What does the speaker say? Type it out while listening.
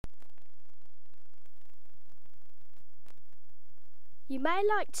You may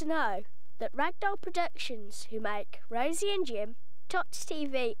like to know that Ragdoll Productions, who make Rosie and Jim, Tots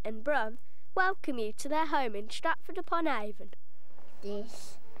TV and Brum, welcome you to their home in Stratford-upon-Avon.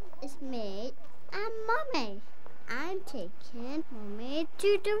 This is me and Mummy. I'm taking Mummy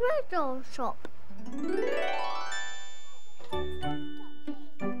to the Ragdoll shop.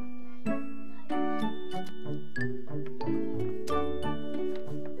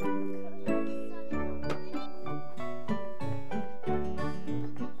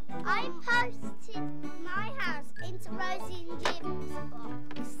 I posted my house into Rosie and Jim's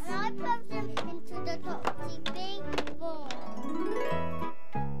box, and I put them into the Totsy big ball.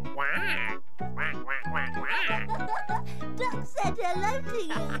 Quack, quack, quack, quack, quack. Duck said hello to you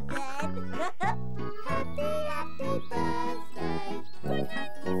then. Happy, happy birthday.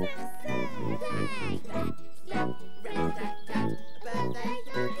 Bon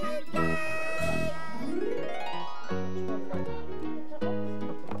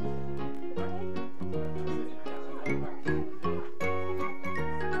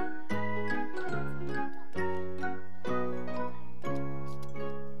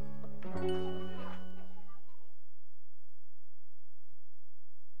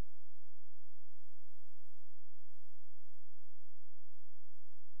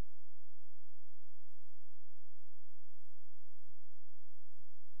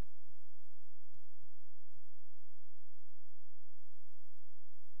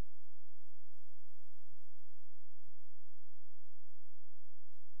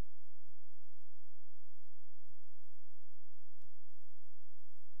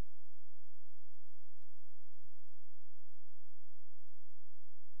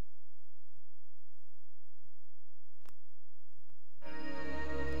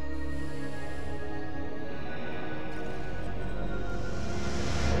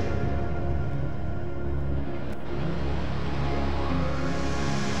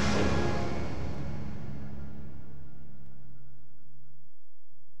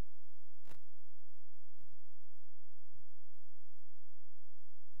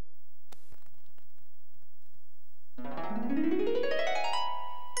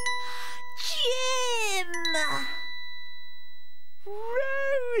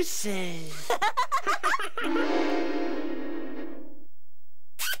Rosie!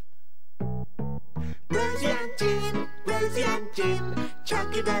 Rosie and Jim,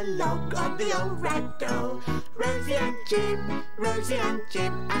 chugging along on the old ragdoll. Rosie and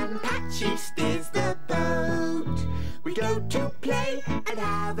Jim, and Patchy steers the boat. We go to play and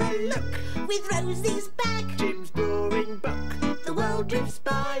have a look With Rosie's bag, Jim's boring book. The world drifts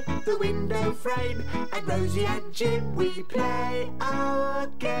by the window frame, and Rosie and Jim, we play our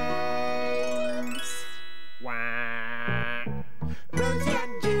games. Wah. Rosie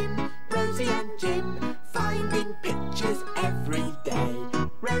and Jim, finding pictures every day.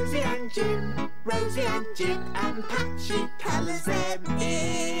 Rosie and Jim, and Patchy colours them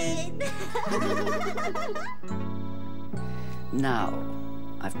in. Now,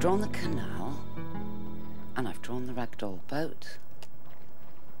 I've drawn the canal, and I've drawn the ragdoll boat.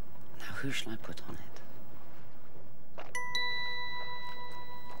 Now, who shall I put on it?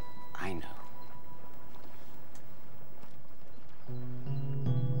 I know.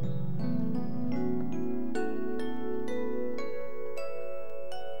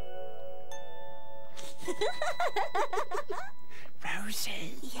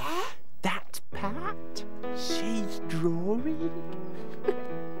 Rosie? yeah? That's Pat. She's drawing.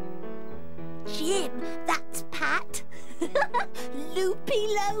 Jim, that's Pat. Loopy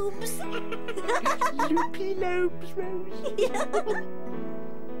lobes. Loopy lobes, Rosie.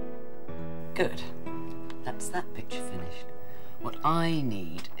 Good. That's that picture finished. What I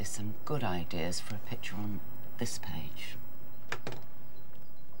need is some good ideas for a picture on this page.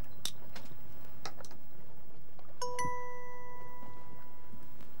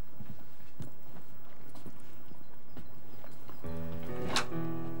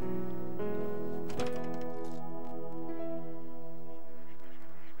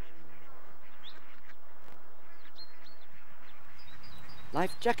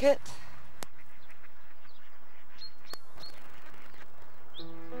 Life jacket.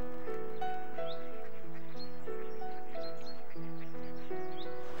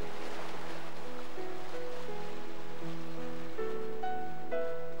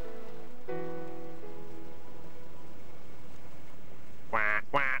 Quack,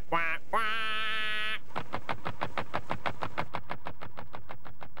 quack, quack, quack.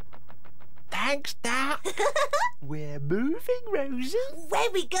 Thanks, Duck. We're moving, Rosie. Where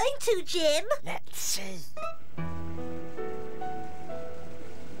are we going to, Jim? Let's see.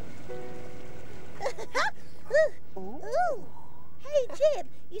 Ooh. Hey, Jim,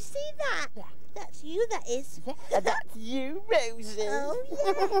 you see that? Yeah. That's you, that is. And that's you, Rosie.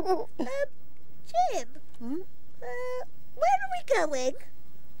 Oh, yeah. Jim? Where are we going?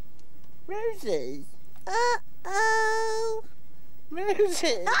 Rosie? Uh-oh.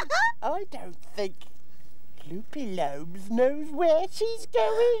 Rosie? I don't think Loopy Lobes knows where she's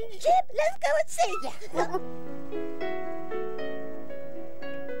going. Jim, let's go and see. Yeah.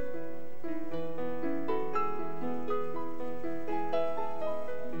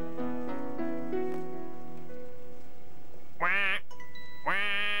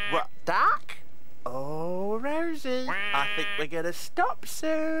 What, Doc? Oh, Rosie, I think we're going to stop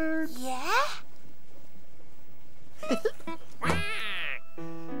soon. Yeah?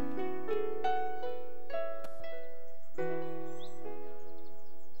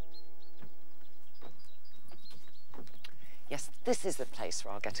 Yes, this is the place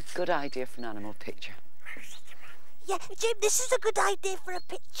where I'll get a good idea for an animal picture. Yeah, Jim, this is a good idea for a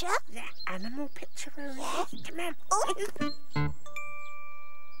picture. Yeah, animal picture, Rosie. Yeah. Come on. Oh.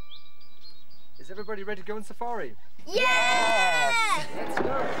 Is everybody ready to go on safari? Yeah! Let's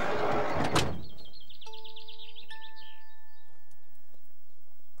go.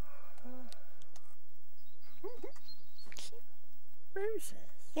 Rosie,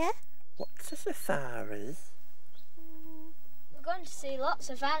 Yeah? what's a safari? We're going to see lots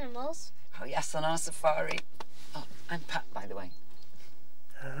of animals. Oh, yes, on our safari. Oh, I'm Pat, by the way.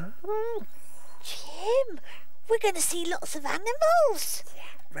 Oh, Jim, we're going to see lots of animals.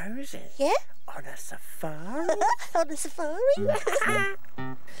 Rosie. Yeah? On a safari? On a safari?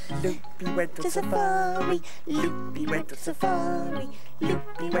 Loopy went to To safari, Loopy went to safari,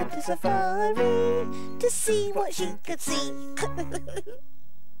 Loopy went to safari to see what she could see.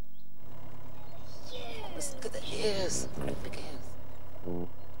 Let's look at the ears. Great big ears.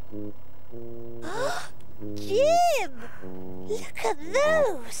 Jim, look at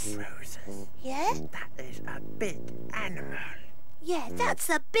those. Rosie, Yeah? that is a big animal. Yeah, that's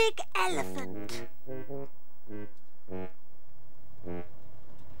a big elephant.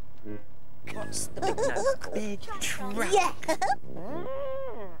 What's the big nose? Big trap. Yeah.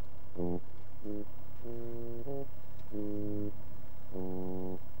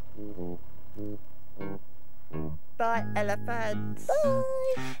 Bye, elephants. Bye.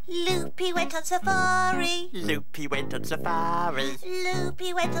 Loopy went on safari. Loopy went on safari.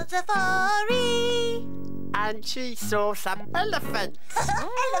 Loopy went on safari. And she saw some elephants.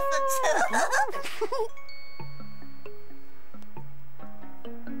 Elephants.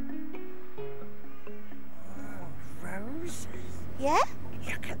 Rosie, Yeah?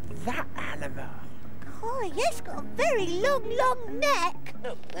 look at that animal. Oh, yes, got a very long, long neck.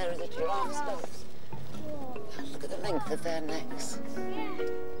 Look, there are the giraffes' nose. Look at the length of their necks. Yeah.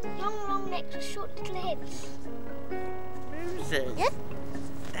 Long necks with short little heads. Rosie, Yeah?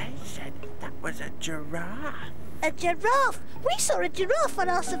 they said that was a giraffe. A giraffe. We saw a giraffe on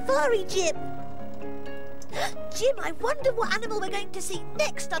our safari, Jim. Jim, I wonder what animal we're going to see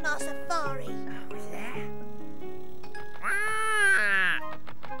next on our safari. Oh, yeah?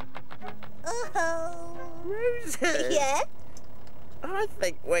 Oh. Rosie, Yeah? I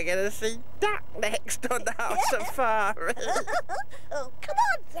think we're going to see duck next on our safari. Oh, come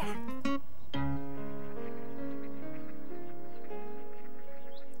on.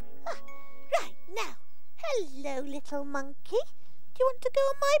 Right, now, hello, little monkey. Do you want to go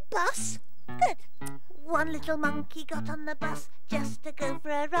on my bus? Good. One little monkey got on the bus just to go for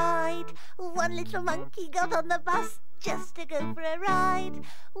a ride. One little monkey got on the bus just to go for a ride.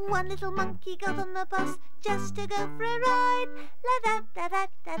 One little monkey got on the bus just to go for a ride. La da da da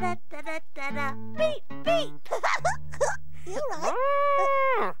da da da da da da. Beep beep. You all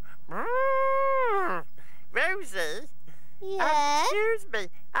right? Rosie, Yeah. excuse me,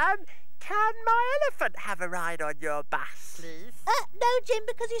 can my elephant have a ride on your bus, please? No, Jim,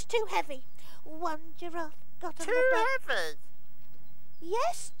 because he's too heavy. One giraffe got on Too the bus. heavy.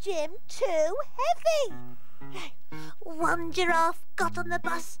 Yes, Jim, too heavy. One giraffe got on the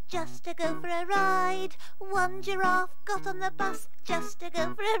bus just to go for a ride. One giraffe got on the bus just to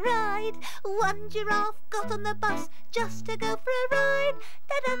go for a ride. One giraffe got on the bus just to go for a ride.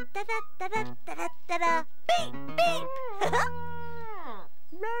 Da da da da da da da da da. Beep beep.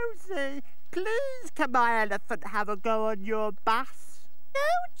 Rosie, please can my elephant have a go on your bus? No,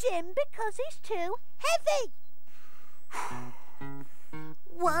 Jim, because he's too heavy.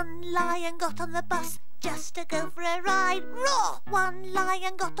 One lion got on the bus just to go for a ride. Roar! One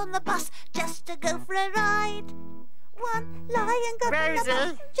lion got on the bus just to go for a ride. One lion got on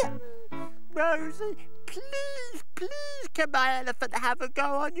the bus. Rosie, please can my elephant have a go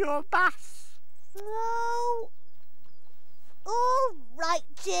on your bus? No. All right,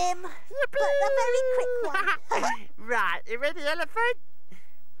 Jim. But a very quick one. Right, you ready, elephant?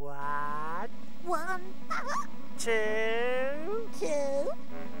 1, 1, 2, 2.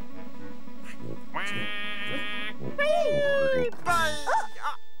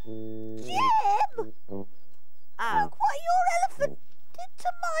 Jim! Oh, What your elephant did to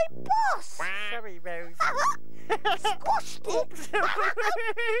my bus? sorry, Rose. Squashed it. Flat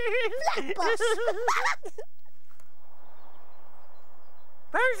bus.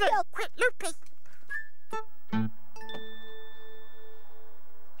 Rosie, quick, Loopy.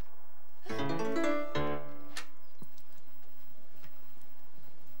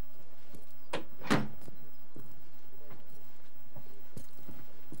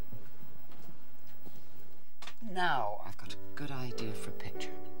 Now I've got a good idea for a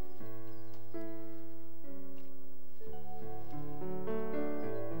picture.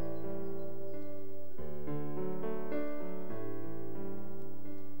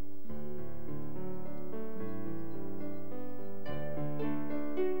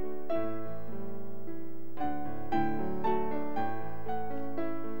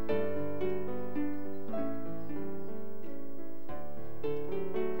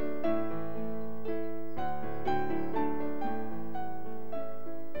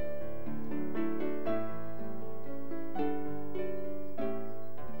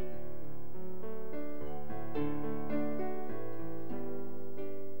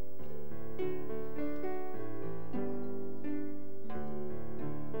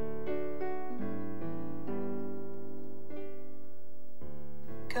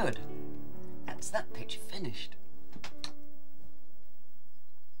 Good. That's that picture finished.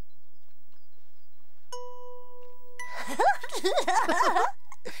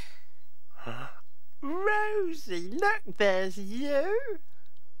 Rosie, look, there's you.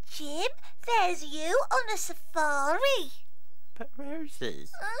 Jim, there's you on a safari. But Rosie,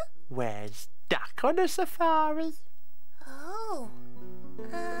 where's Duck on a safari? Oh.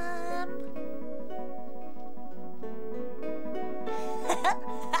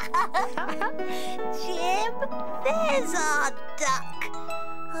 Jim, there's our duck.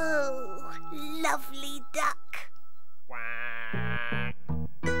 Oh, lovely duck.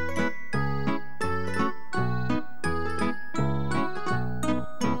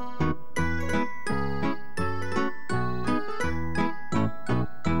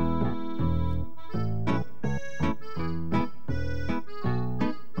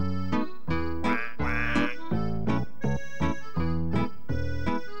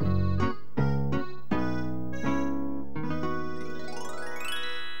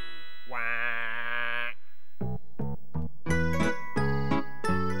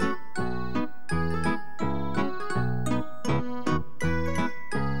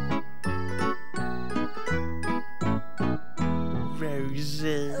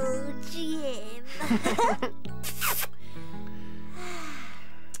 Rosie. Oh, Jim.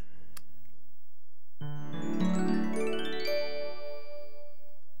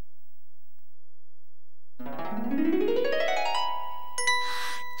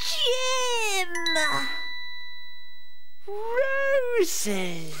 Jim!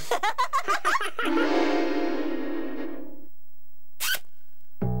 Rosie.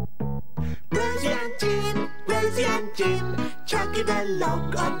 Rosie and Jim, chugging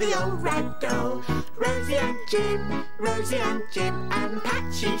along on the old ragdoll. Rosie and Jim, and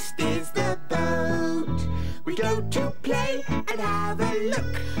Patchy steers the boat. We go to play and have a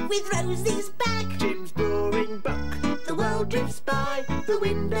look With Rosie's bag. Jim's drawing book. The world drifts by the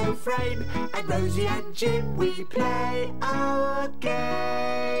window frame, and Rosie and Jim, we play our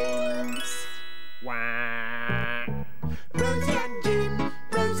games.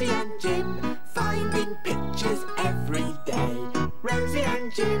 Rosie and Jim, finding pictures every day. Rosie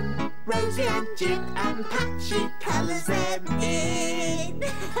and Jim, and Patchy colours them in.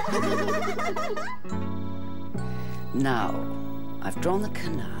 Now, I've drawn the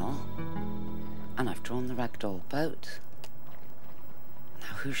canal, and I've drawn the ragdoll boat.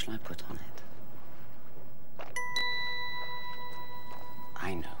 Now, who shall I put on it?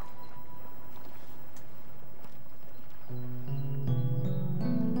 I know.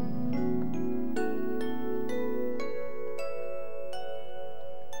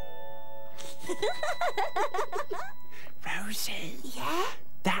 Rosie. Yeah?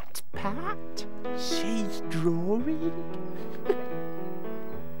 That's Pat. She's drawing.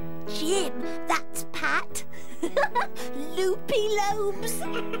 Jim, that's Pat. Loopy lobes.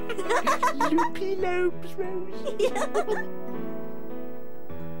 Loopy lobes, Rosie.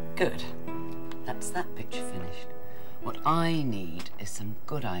 Good. That's that picture finished. What I need is some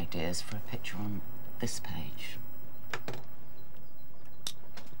good ideas for a picture on this page.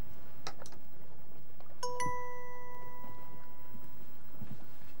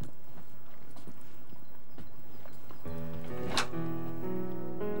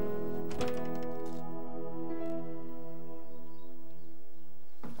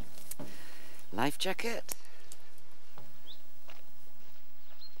 life jacket.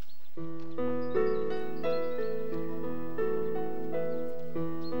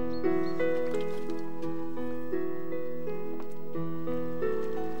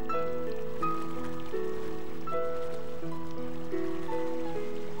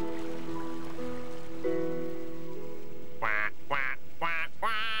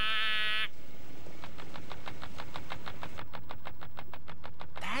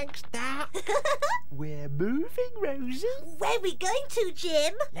 Thanks, Doc. We're moving, Rosie. Where are we going to,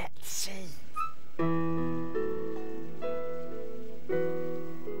 Jim? Let's see.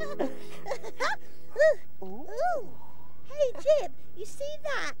 Ooh. Hey, Jim, you see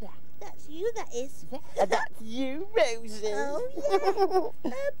that? That's you, that is. That's you, Rosie. Oh,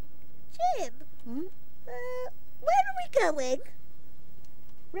 yeah. Jim, where are we going?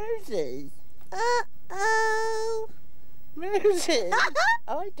 Rosie. Uh-oh. Rosie.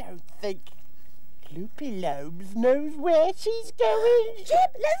 I don't think Loopy Lobes knows where she's going. Jim,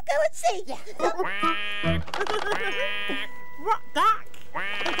 let's go and see. What, Doc?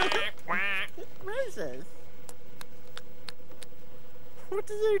 Rosie? What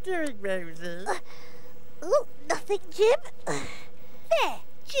are you doing, Rosie? Oh, nothing, Jim. There,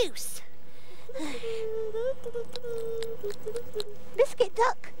 juice. Biscuit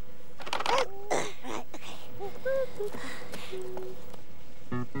duck. Right, okay.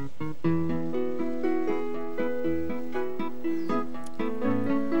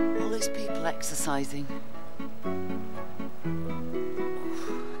 All those people exercising. I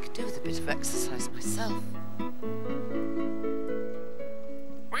could do with a bit of exercise myself.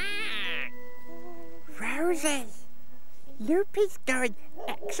 Rosie, Loopy's going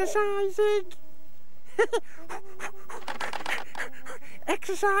exercising.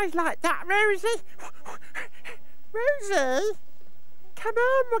 Exercise like that, Rosie. Rosie, come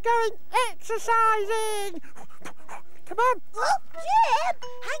on, we're going exercising. Come on. Oh, Jim,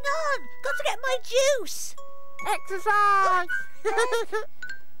 hang on. Got to get my juice. Exercise.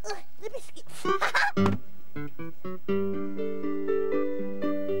 The biscuits.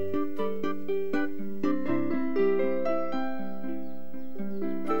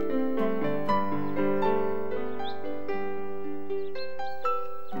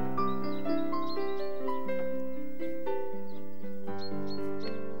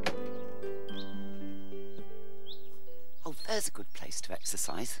 Oh, there's a good place to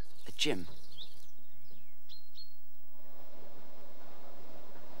exercise. A gym.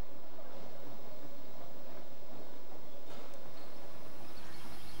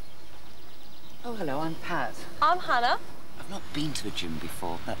 Oh, hello, I'm Pat. I'm Hannah. I've not been to a gym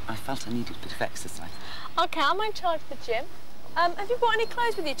before, but I felt I needed a bit of exercise. Okay, I'm in charge of the gym. Have you brought any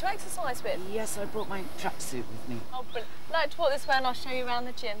clothes with you to exercise with? Yes, I brought my tracksuit with me. Oh, brilliant. I'd like to walk this way and I'll show you around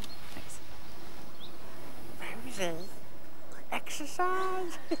the gym. Thanks. Rosie,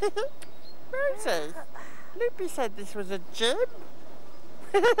 exercise. Rosie, Loopy said this was a gym.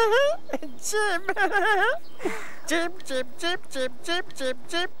 Gym. Gym, gym, gym, gym, gym, gym,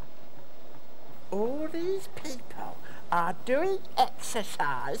 gym. All these people are doing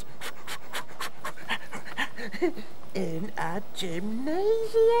exercise in a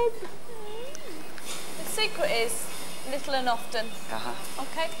gymnasium. The secret is little and often.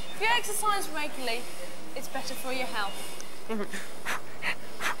 Okay? If you exercise regularly, it's better for your health. You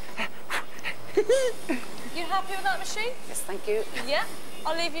happy with that machine? Yes, thank you. Yeah?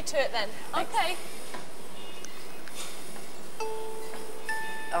 I'll leave you to it then. Thanks. Okay.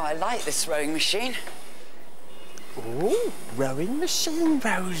 Oh, I like this rowing machine. Oh, rowing machine,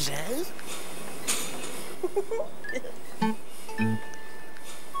 Rosie.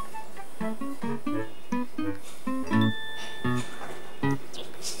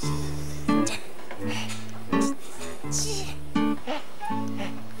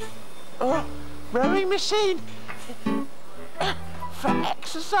 Oh, rowing machine. For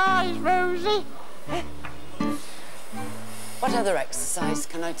exercise, Rosie. What other exercise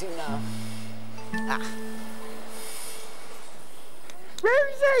can I do now?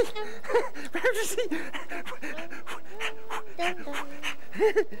 Rosie! Rosie!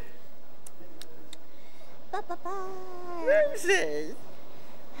 Rosie!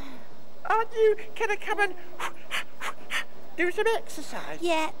 Aren't you gonna come and do some exercise?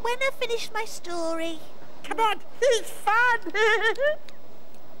 Yeah, when I finish my story. Come on, it's fun!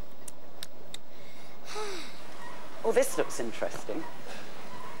 Oh, this looks interesting.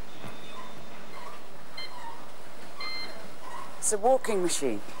 It's a walking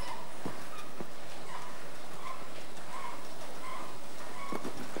machine. I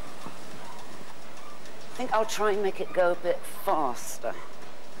think I'll try and make it go a bit faster.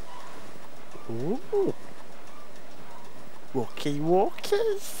 Ooh.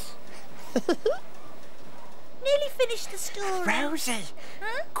 Walkie-walkies. Nearly finished the story. Rosie,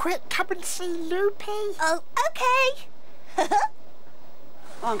 Huh? quick, come and see Loopy. Oh, okay.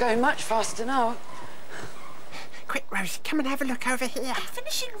 I'm going much faster now. Quick, Rosie, come and have a look over here. I'm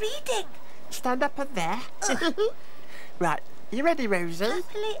finishing reading. Stand up on there. Right, you ready, Rosie?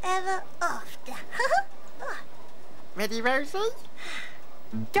 Happily ever after. Ready, Rosie?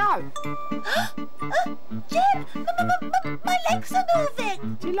 Go! Jim, my legs are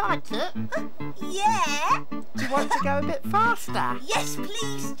moving. Do you like it? Yeah. Do you want to go a bit faster? Yes,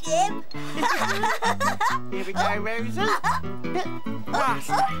 please, Jim. Here we go, Rosie. Bit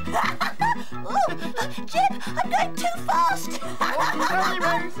faster. Oh, Jim, I'm going too fast. Ready,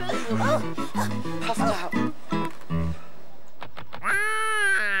 Rosie? Puffed out.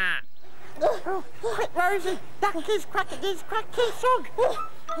 Oh, quick, Rosie! Ducky's cracking his cracky song!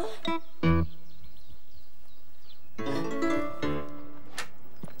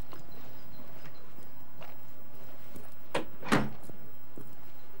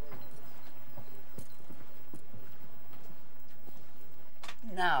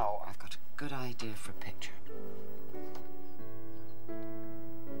 Now I've got a good idea for a picture.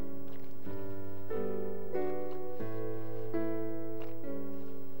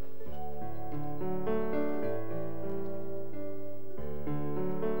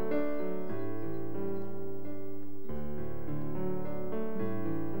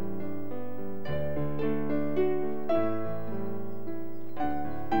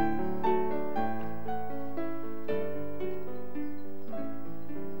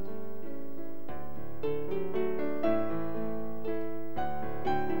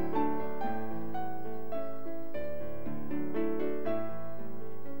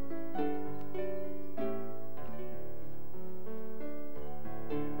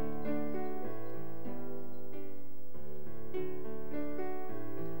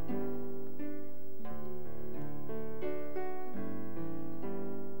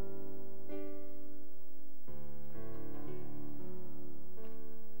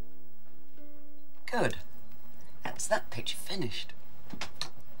 Good. That's that picture finished.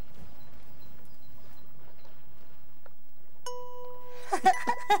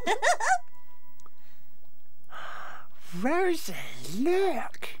 Rosie,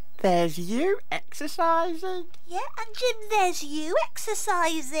 look! There's you exercising. Yeah, and Jim, there's you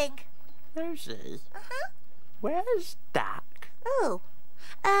exercising. Rosie, Uh-huh. where's Duck? Oh,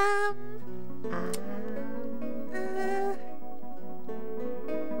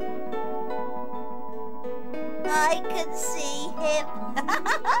 I can see him.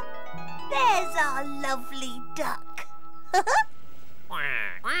 There's our lovely duck.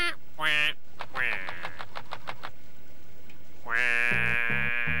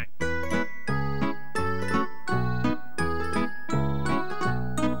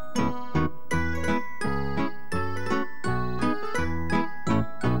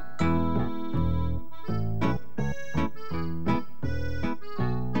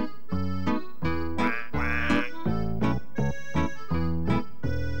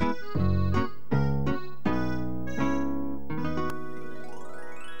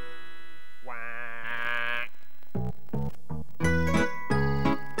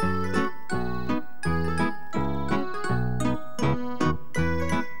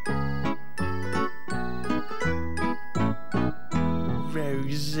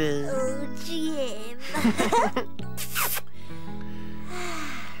 Rosie. Oh, Jim.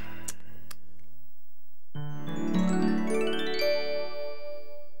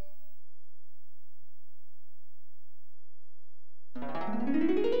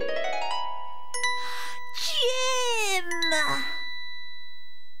 Jim!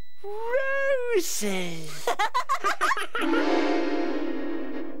 Rosie.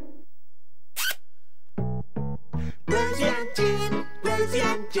 Rosie and Jim, Rosie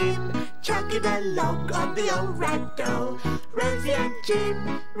and Jim, chugging along on the old ragdoll. Rosie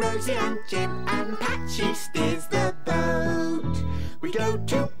and Jim, and Patchy steers the boat. We go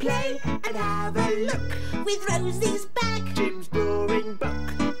to play and have a look. With Rosie's bag, Jim's drawing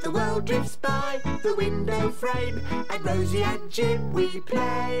book. The world drifts by the window frame, and Rosie and Jim, we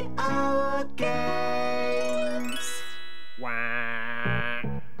play our games. Wah.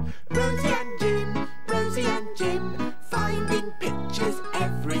 Rosie and Jim, finding pictures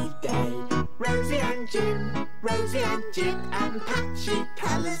every day. Rosie and Jim, and Patchy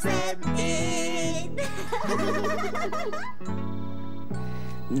colours them in.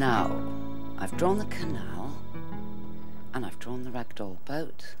 Now, I've drawn the canal, and I've drawn the ragdoll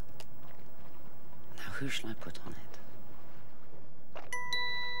boat. Now, who shall I put on it?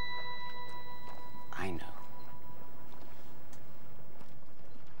 I know.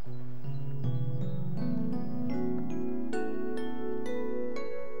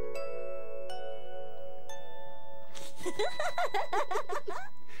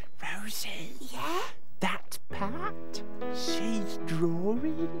 Rosie? Yeah? That's Pat. She's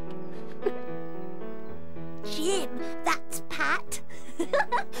drawing. Jim, that's Pat.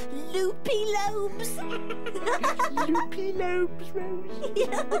 Loopy lobes. Loopy lobes, Rosie.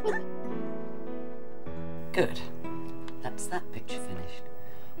 Good. That's that picture finished.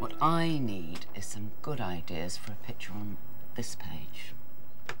 What I need is some good ideas for a picture on this page.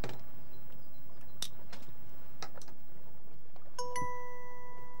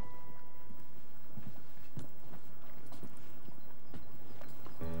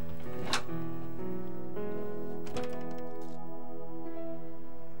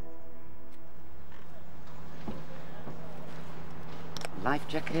 Life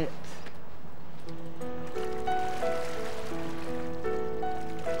jacket.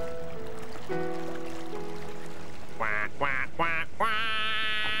 Quack, quack, quack,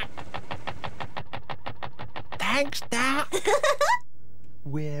 quack. Thanks, Doc.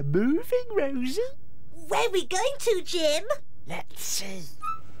 We're moving, Rosie. Where are we going to, Jim? Let's see.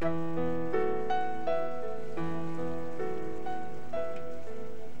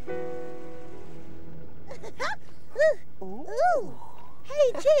 Ooh.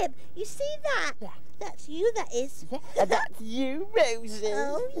 Hey, Jim, you see that? Yeah. That's you, that is. That's you, Rosie.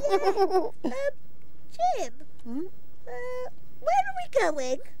 Oh, yeah. Jim, where are we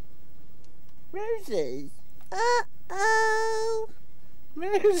going? Rosie? Uh-oh.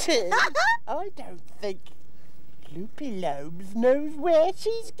 Rosie? I don't think Loopy Lobes knows where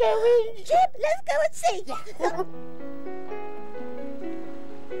she's going. Jim, let's go and see.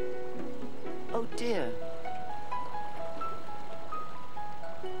 Oh dear.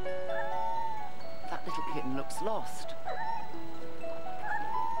 That little kitten looks lost.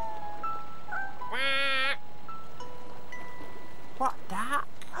 What, Doc?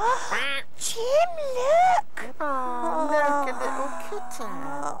 Jim, look. Oh, look, a little kitten.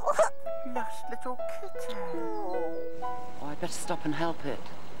 Lost little kitten. Oh, I better stop and help it.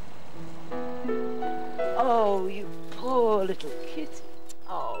 Oh, you poor little kitten.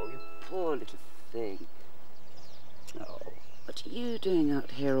 Oh, you poor little thing. Oh, what are you doing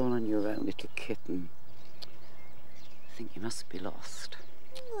out here all on your own, little kitten? I think you must be lost.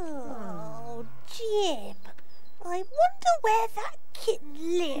 Oh, Jim. I wonder where that kitten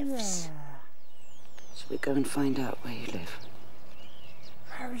lives. Shall we go and find out where you live?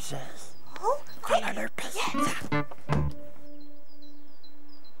 Rosie. Oh, quick. Yeah.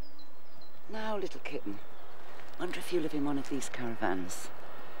 Now, little kitten, wonder if you live in one of these caravans.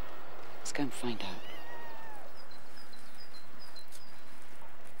 Let's go and find out.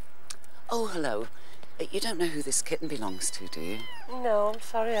 Oh, hello. You don't know who this kitten belongs to, do you? No, I'm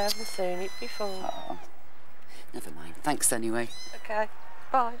sorry, I haven't seen it before. Oh, never mind. Thanks anyway. Okay,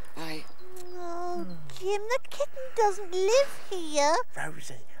 bye. Bye. Oh, Jim, the kitten doesn't live here.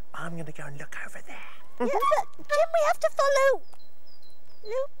 Rosie, I'm going to go and look over there. Yeah, but Jim, we have to follow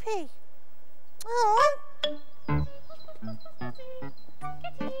Loopy. Oh.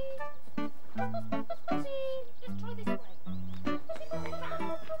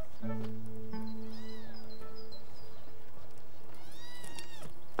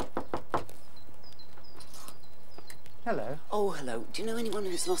 Hello. Oh, hello. Do you know anyone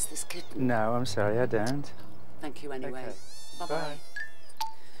who's lost this kitten? No, I'm sorry, I don't. Thank you anyway. Okay. Bye-bye. Bye.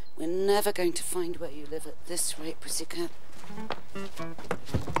 We're never going to find where you live at this rate, pussycat.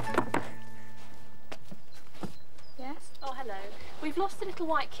 Yes? Oh, hello. We've lost a little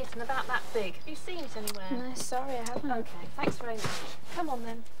white kitten about that big. Have you seen it anywhere? No, sorry, I haven't. Okay, thanks very much. Come on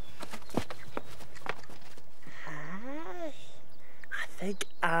then. Hi. I think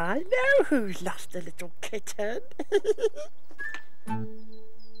I know who's lost a little kitten.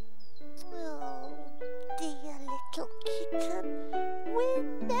 Oh, dear little kitten. We're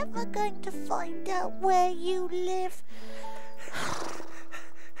never going to find out where you live.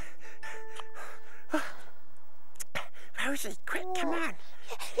 Rosie, quick, come on.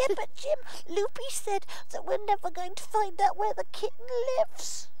 Yeah, but Jim, Loopy said that we're never going to find out where the kitten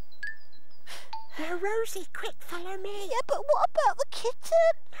lives. Now, Rosie, quick, follow me. Yeah, but what about the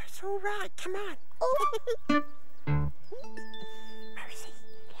kitten? That's all right, come on. Oh. Rosie,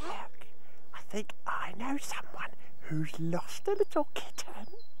 look. I think I know someone who's lost a little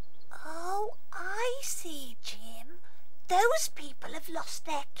kitten. Oh, I see, Jim. Those people have lost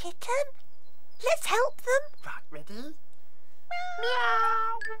their kitten. Let's help them. Right, ready?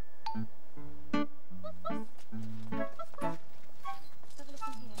 Have a look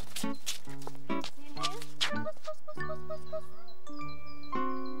in here. See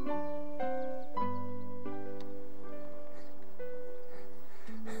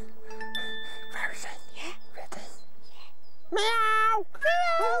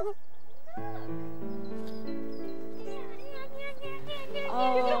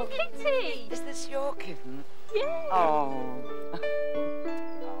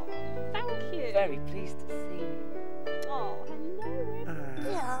very pleased to see you. Oh, hello.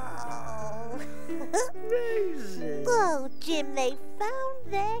 Rosie. Oh, Jim, they found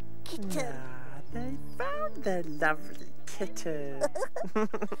their kitten. Ah, they found their lovely kitten.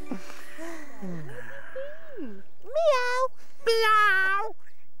 Meow. Meow.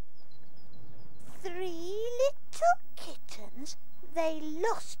 3 little kittens, they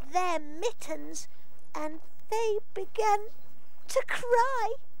lost their mittens and they began to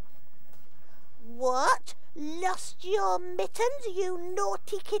cry. What? Lost your mittens, you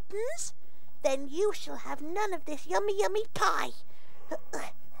naughty kittens? Then you shall have none of this yummy, yummy pie.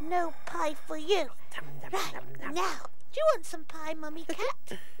 No pie for you. Right, now, do you want some pie, Mummy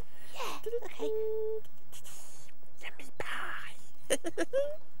Cat? Yeah, okay. Yummy pie.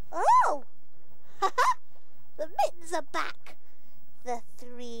 Oh! The mittens are back. The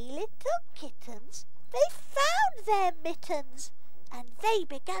 3 little kittens, they found their mittens and they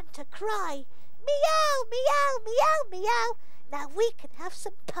began to cry. Meow, meow, meow, meow. Now we can have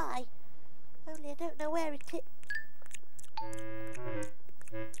some pie. Only I don't know where it is.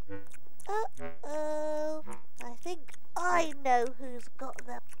 Uh-oh. I think I know who's got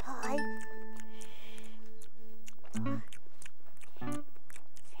the pie.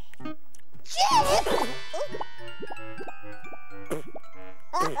 Jim!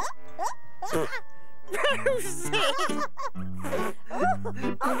 Rosie!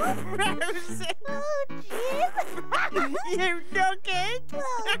 Rosie! Oh, Jim! You nugget! Oh,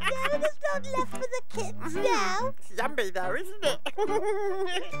 no, there's not left for the kids now. It's yummy though, isn't it?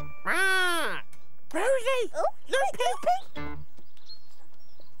 Ah! Rosie! Oh, Loopy!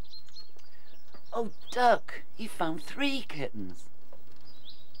 Oh, Duck, you found 3 kittens.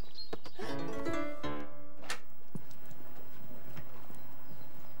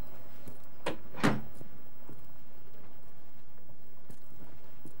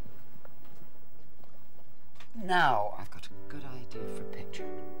 Now I've got a good idea for a picture.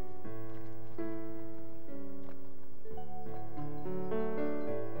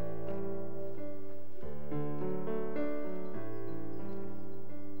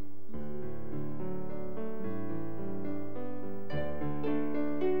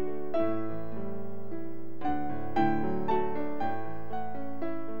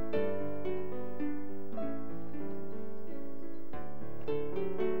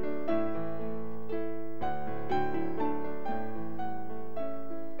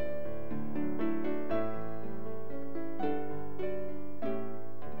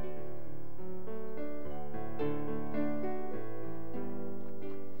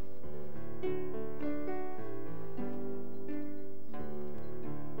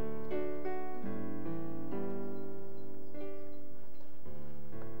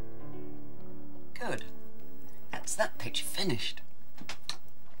 Good. That's that picture finished.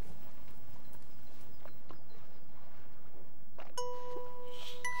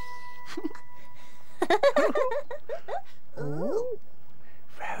 Oh,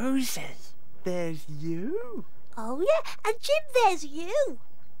 Rosie, there's you. Oh, yeah, and Jim, there's you.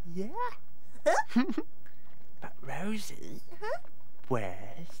 Yeah. But Rosie,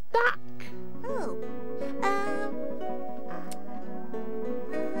 where's Duck? Oh,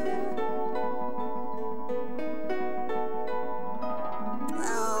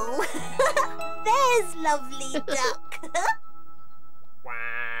 oh, there's lovely Duck.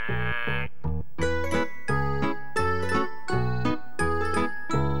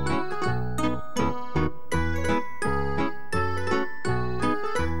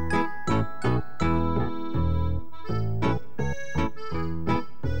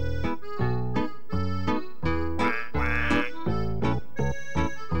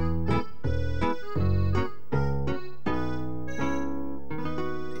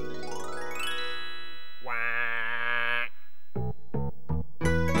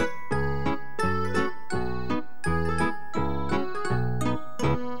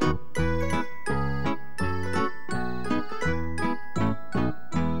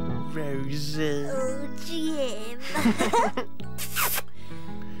 Rosie. Oh, Jim.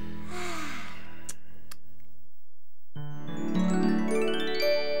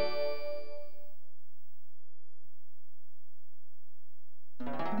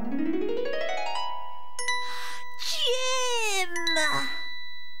 Jim!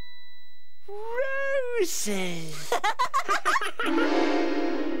 Rosie.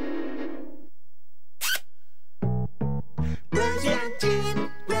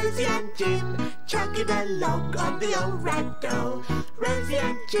 Rosie and Jim, chugging along on the old ragdoll. Rosie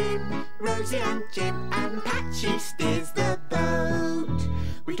and Jim, and Patchy steers the boat.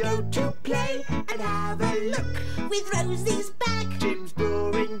 We go to play and have a look With Rosie's bag, Jim's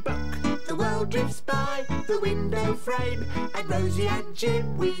boring book, The World ragdoll drifts by the window frame, and Rosie and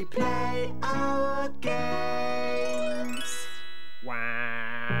Jim, we play our games.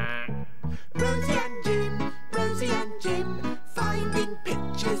 Wah. Rosie and Jim, finding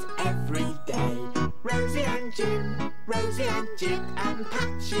pictures every day. Rosie and Jim, and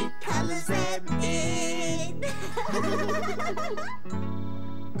Patchy colours them in.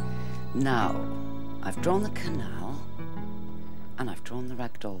 Now, I've drawn the canal, and I've drawn the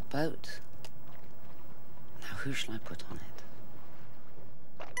ragdoll boat. Now, who shall I put on it?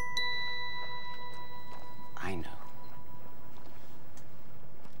 I know.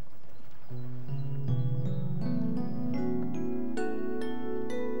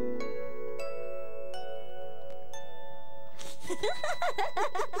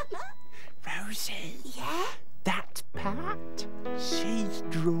 Rosie? Yeah? That's Pat. She's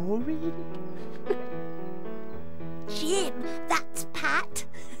drawing. Jim, that's Pat.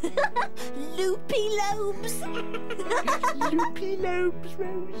 Loopy lobes. Loopy lobes,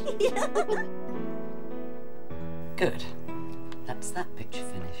 Rosie. Good. That's that picture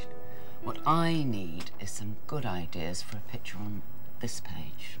finished. What I need is some good ideas for a picture on this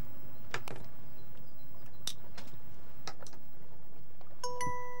page.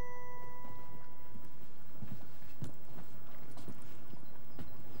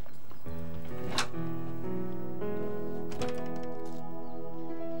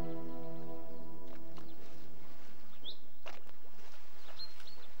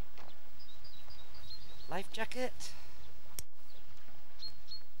 Life jacket.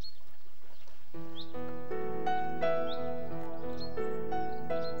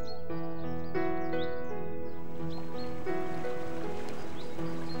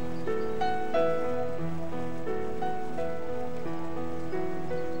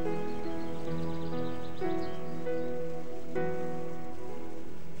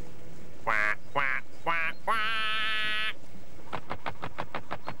 Quack, quack, quack, quack.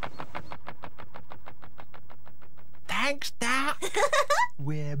 Thanks, Doc.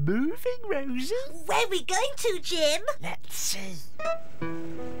 We're moving, Rosie. Where are we going to, Jim? Let's see.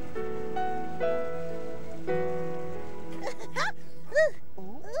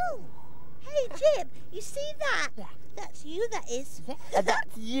 Ooh. Hey, Jim, you see that? That's you, that is.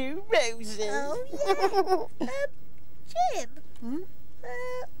 That's you, Rosie. Oh, yeah. Jim?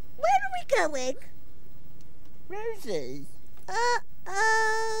 Where are we going? Rosie.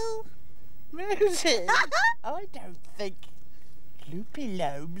 Uh-oh. Rosie. I don't think Loopy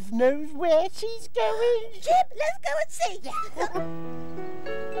Lobes knows where she's going. Jim, let's go and see.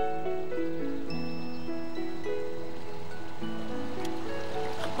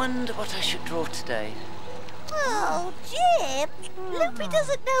 I wonder what I should draw today. Oh, Jim, Loopy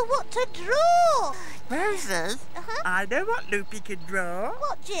doesn't know what to draw. Rosie, I know what Loopy can draw.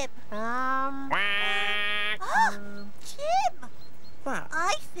 What, Jim? Jim, What?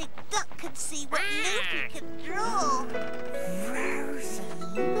 I think Duck can see what Loopy can draw. Rosie,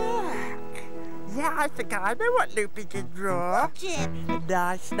 look. Yeah, I think I know what Loopy can draw. Jim. A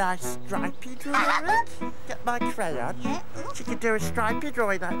nice stripy drawing. Get my crayon. Yeah. She can do a stripy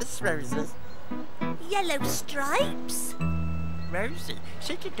drawing like this, Rosie. Yellow stripes. Rosie,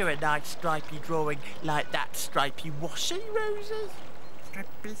 she can do a nice stripy drawing like that stripy washi, Rosie.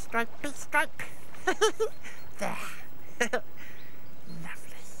 Stripy, stripy, stripe. There.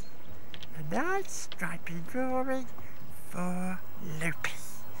 Lovely. A nice stripy drawing for Loopy.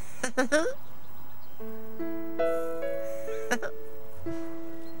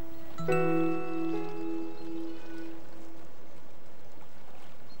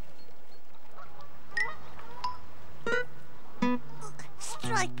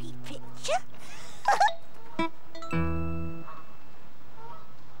 Stripy picture.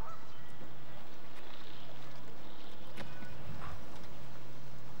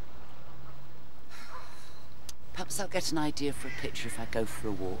 Perhaps I'll get an idea for a picture if I go for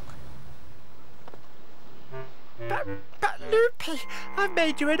a walk. But Loopy, I've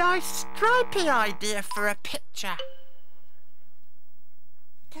made you a nice stripy idea for a picture.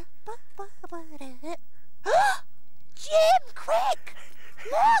 Jim, quick!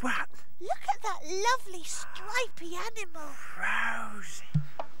 Look! What? Look at that lovely stripy animal. Rosie,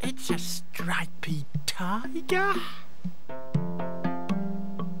 it's a stripy tiger.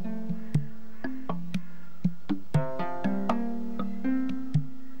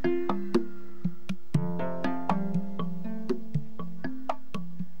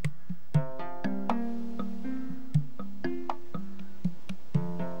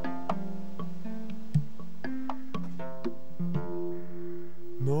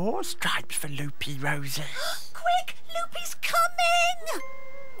 More stripes for Loopy, Rosie. Quick! Loopy's coming!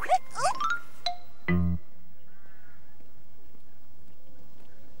 Quick! Oh.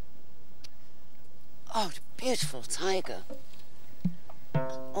 beautiful tiger.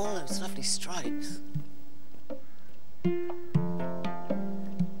 All those lovely stripes.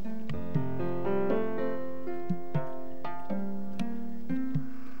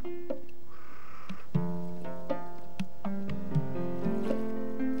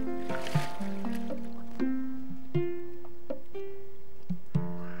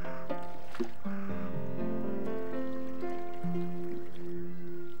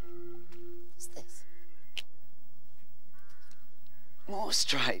 More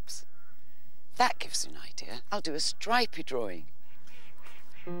stripes. That gives you an idea. I'll do a stripy drawing.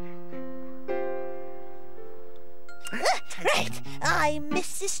 Right, I'm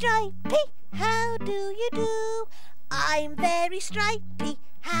Mrs. Stripey. How do you do? I'm very stripy.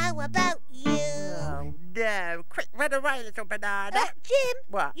 How about you? Oh, no. Quick, run away, little banana. Jim.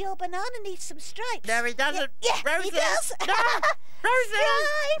 What? Your banana needs some stripes. No, he doesn't. Yeah, Rosie. he does. No, Rosie.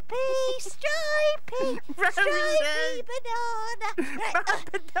 Stripey. Rosie. Stripey banana. Right, My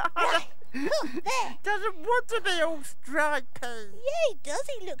banana. right. Oh, there. Doesn't want to be all stripy. Yeah, he does.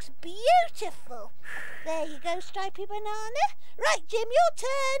 He looks beautiful. There you go, stripy banana. Right, Jim, your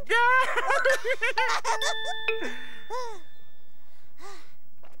turn.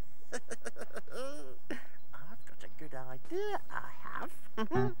 I've got a good idea, I have.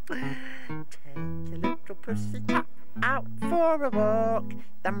 Take a little pussycat out for a walk.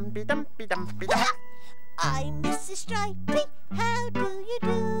 Dumpy, dumpy, dumpy, dump. I'm Mrs. Stripey. How do you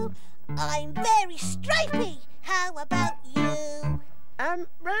do? I'm very stripy. How about you?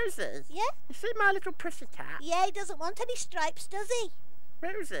 Rosie? Yeah? You see my little pussycat? Yeah, he doesn't want any stripes, does he?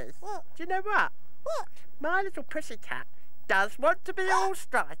 Rosie? What? Do you know what? What? My little pussycat does want to be all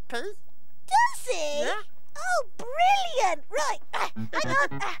stripy. Does he? Yeah. Oh, brilliant! Right, hang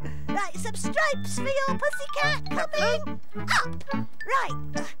on. Right, some stripes for your pussycat. Coming up. Right,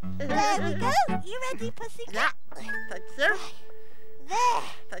 there we go. You ready, pussycat? Yeah. Thank you. There.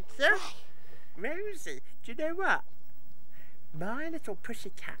 Thank you. Rosie, do you know what? My little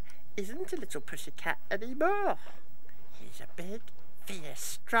pussycat isn't a little pussycat anymore. He's a big,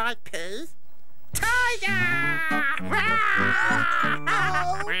 fierce, stripy tiger!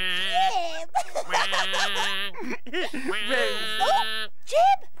 Oh, Jim! Oh,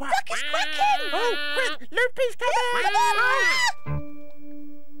 Jim! What? Duck is quacking! Oh, quick! Loopy's coming! Oh.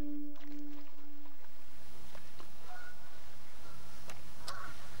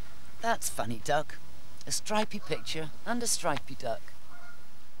 That's funny, Duck. A stripy picture and a stripy duck.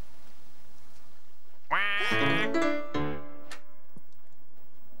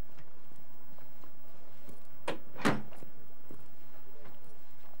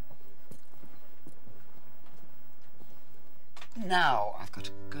 Now I've got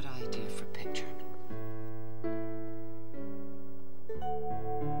a good idea for a picture.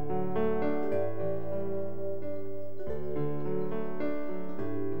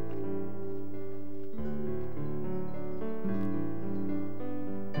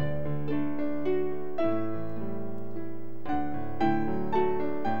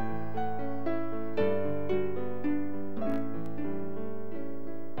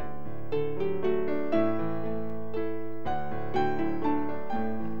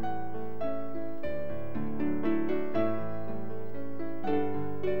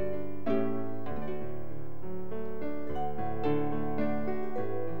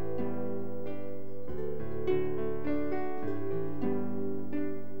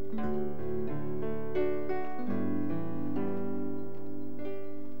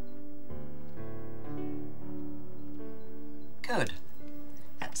 Good.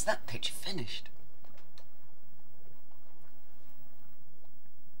 That's that picture finished.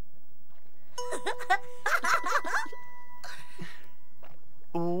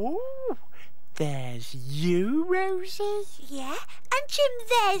 Ooh, there's you, Rosie. Yeah, and Jim,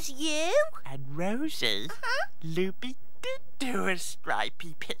 there's you. And Rosie, Loopy did do a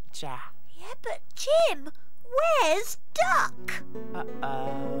stripy picture. Yeah, but Jim, where's Duck?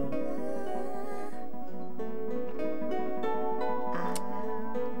 Uh-oh.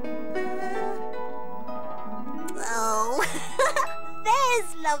 Oh,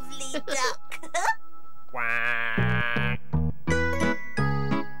 there's lovely Duck. Quack.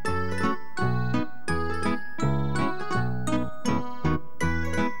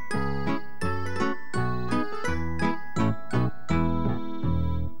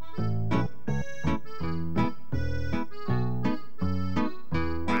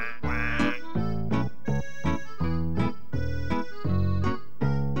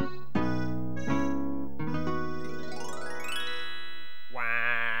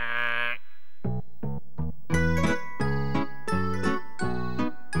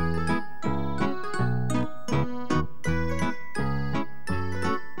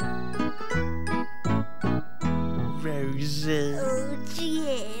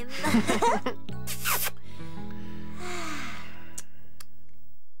 Jim!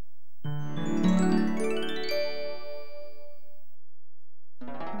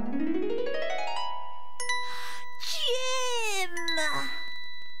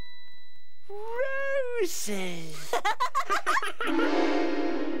 Rosie!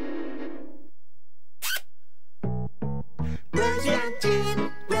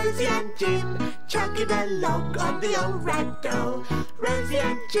 Rosie and Jim, chugging along on the old rag doll.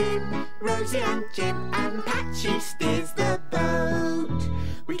 Rosie and Jim, and Patchy steers the boat.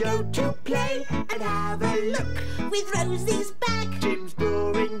 We go to play and have a look With Rosie's bag, Jim's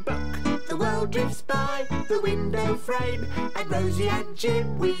boring book. The world drifts by the window frame, and Rosie and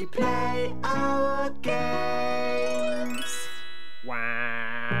Jim, we play our games.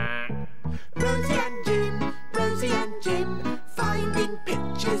 Wah. Rosie and Jim, finding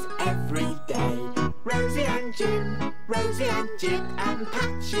pictures every day. Rosie and Jim, and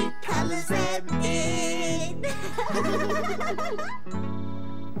Patchy colours them in.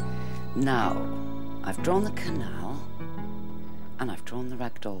 Now, I've drawn the canal, and I've drawn the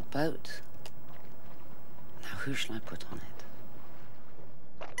ragdoll boat. Now, who shall I put on it?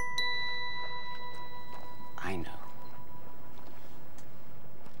 I know.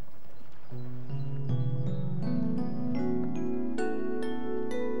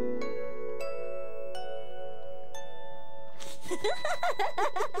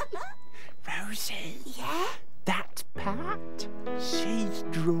 Rosie? yeah? That's Pat. She's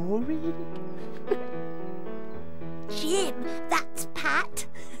drawing. Jim, that's Pat.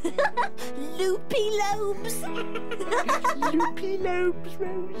 Loopy lobes. Loopy lobes,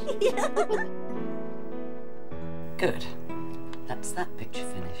 Rosie. Good. That's that picture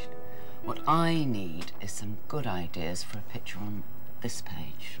finished. What I need is some good ideas for a picture on this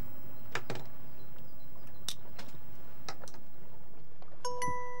page.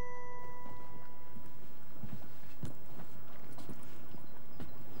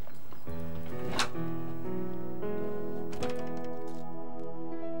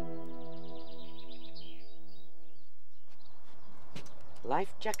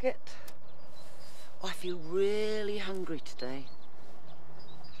 Life jacket. Oh, I feel really hungry today.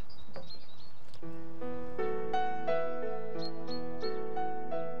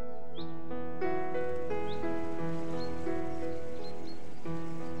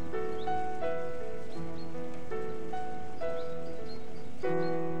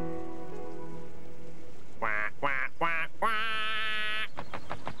 Wah, wah, wah, wah.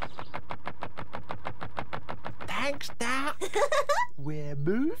 Thanks, Doc. We're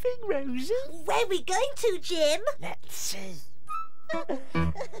moving, Rosie. Where are we going to, Jim? Let's see.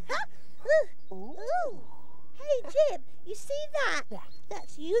 Ooh. Hey, Jim, you see that?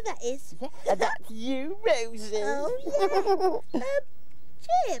 That's you, that is. That's you, Rosie. Oh, yeah.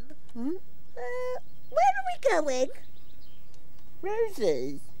 Jim? Where are we going?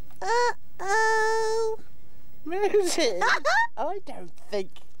 Rosie. Uh-oh. Rosie. I don't think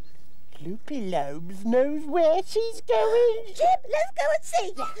Loopy Lobes knows where she's going. Jim, let's go and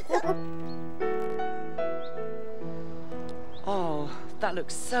see. Oh, that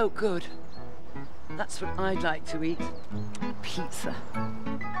looks so good. That's what I'd like to eat. Pizza.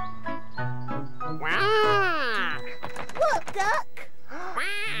 Wah! What, Duck?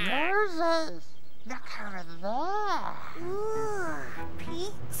 Rosie, look over there. Ooh,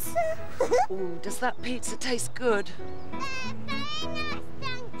 pizza? Oh, does that pizza taste good?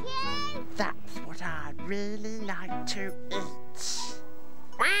 That's what I'd really like to eat.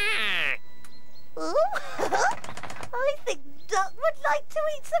 Ooh, I think Duck would like to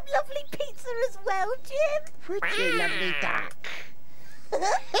eat some lovely pizza as well, Jim. Pretty lovely Duck.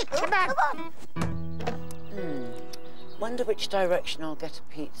 Come on. Wonder which direction I'll get a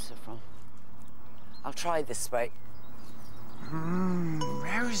pizza from. I'll try this way.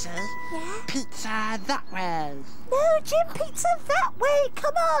 Rosie? Yeah? Pizza that way. No, Jim, pizza that way.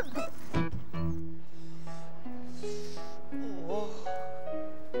 Come on. Oh.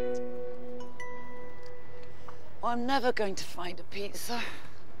 I'm never going to find a pizza.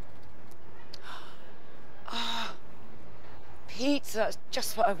 Ah, pizza is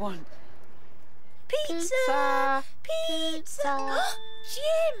just what I want. Pizza! Pizza!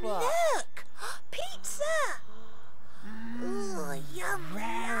 Jim, What? look! Pizza! Oh, yum,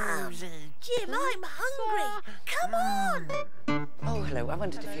 yum. Rosie. Jim, I'm hungry. Come on. Oh, hello. I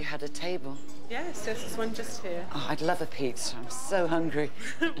wondered if you had a table. Yes, there's one just here. Oh, I'd love a pizza. I'm so hungry.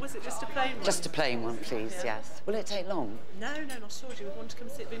 Was it just a plain one? Just a plain one, please, Yeah. yes. Will it take long? No, not at all. Do you want to come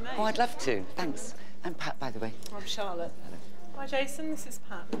sit with me? Oh, I'd love to. Thanks. I'm Pat, by the way. I'm Charlotte. Hi, Jason. This is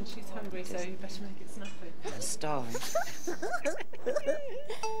Pat, and she's hungry, so you better make it snappy. I'm starving.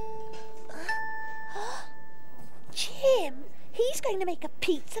 going to make a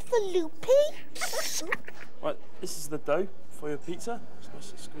pizza for Loopy? Right, this is the dough for your pizza. It's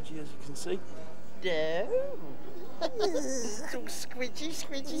nice and squidgy, as you can see. No. It's all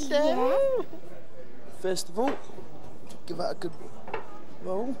squidgy, Yeah. no. First of all, give that a good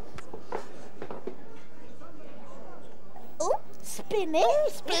roll. Oh, spin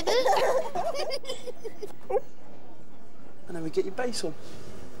it. Spin it. And then we get your base on.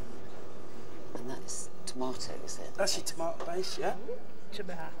 And that's tomato, is it? That's your tomato base, yeah?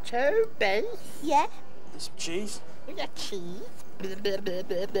 Tomato base. Yeah. There's some cheese. We got cheese.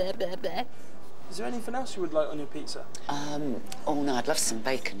 Is there anything else you would like on your pizza? Oh no, I'd love some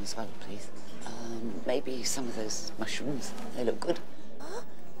bacon as well, please. Maybe some of those mushrooms. They look good.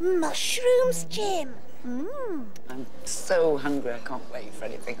 Mushrooms, Jim. I'm so hungry, I can't wait for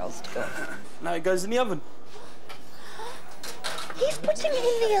anything else to go. Now it goes in the oven. He's putting it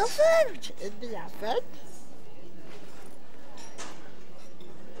in the oven. In the oven.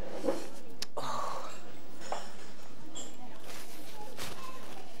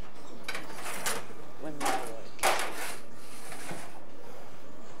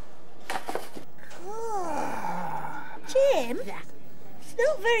 Jim, it's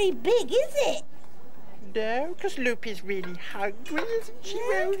not very big, is it? No, because Loopy's really hungry, isn't she,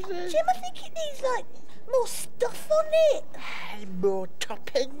 Rosie? Jim, I think it needs, like, more stuff on it. More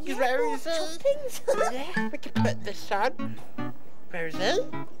toppings, Yeah, Rosie. more toppings. Yeah, we can put this on. Rosie?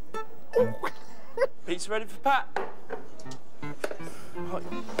 Pizza ready for Pat. There Right. you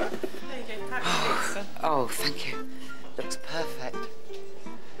go, pack your pizza. Oh, thank you. Looks perfect.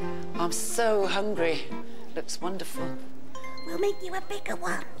 I'm so hungry. Looks wonderful. We'll make you a bigger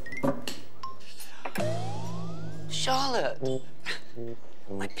one. Charlotte!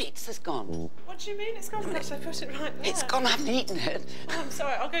 My pizza's gone. What do you mean it's gone? Perhaps I put it right there. It's gone, I haven't eaten it. Oh, I'm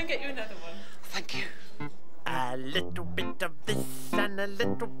sorry, I'll go and get you another one. Thank you. A little bit of this and a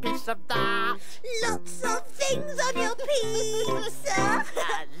little piece of that. Lots of things on your pizza.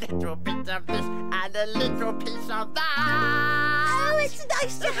 A little bit of this and a little piece of that. Oh, it's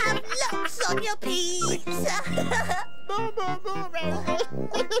nice to have lots on your pizza. More, Rosie.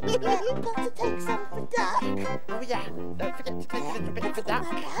 Yeah, we've got to take some for Duck. Oh yeah, don't forget to take a little bit for that.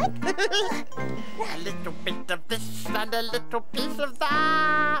 A little bit of this and a little piece of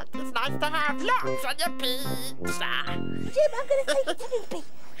that. It's nice to have lots on your pizza. Jim, I'm going to take it to Loopy.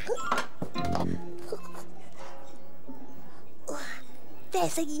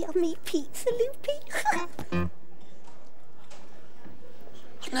 There's a yummy pizza, Loopy.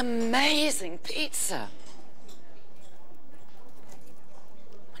 An amazing pizza.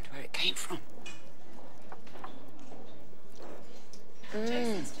 Wonder where it came from.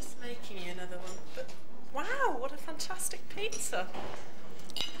 Jason's just making you another one. But wow, what a fantastic pizza.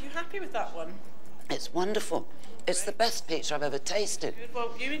 You happy with that one? It's wonderful. It's the best pizza I've ever tasted. Good,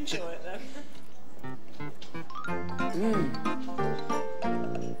 well, you enjoy it then.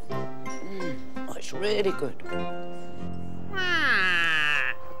 Oh, it's really good.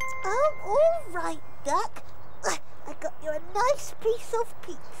 Oh, all right, Duck. I got you a nice piece of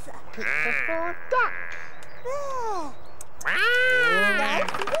pizza. Pizza for Duck. There.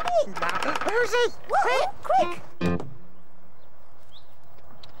 Nice, isn't it? Rosie, Quick!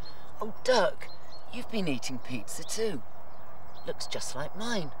 Oh, Duck, you've been eating pizza too. Looks just like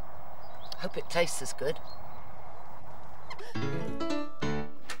mine. Hope it tastes as good.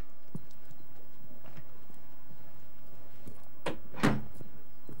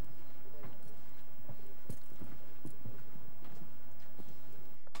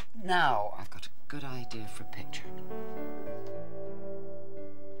 Now I've got a good idea for a picture.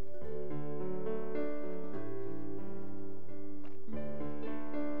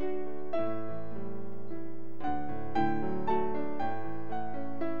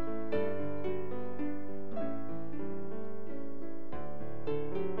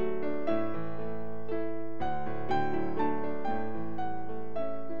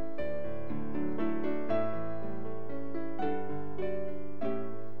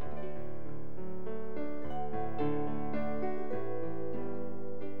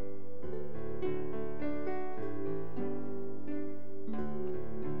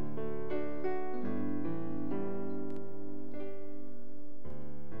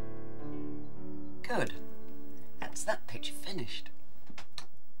 Good. That's that picture finished.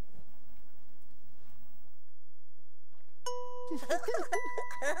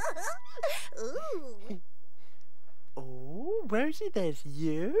 Ooh. Oh, Rosie, there's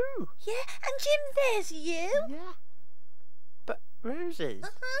you. Yeah, and Jim, there's you. Yeah. But, Rosie,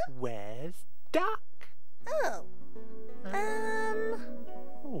 where's Duck? Oh. Oh.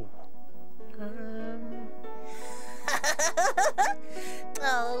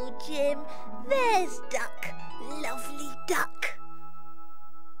 Jim. There's Duck. Lovely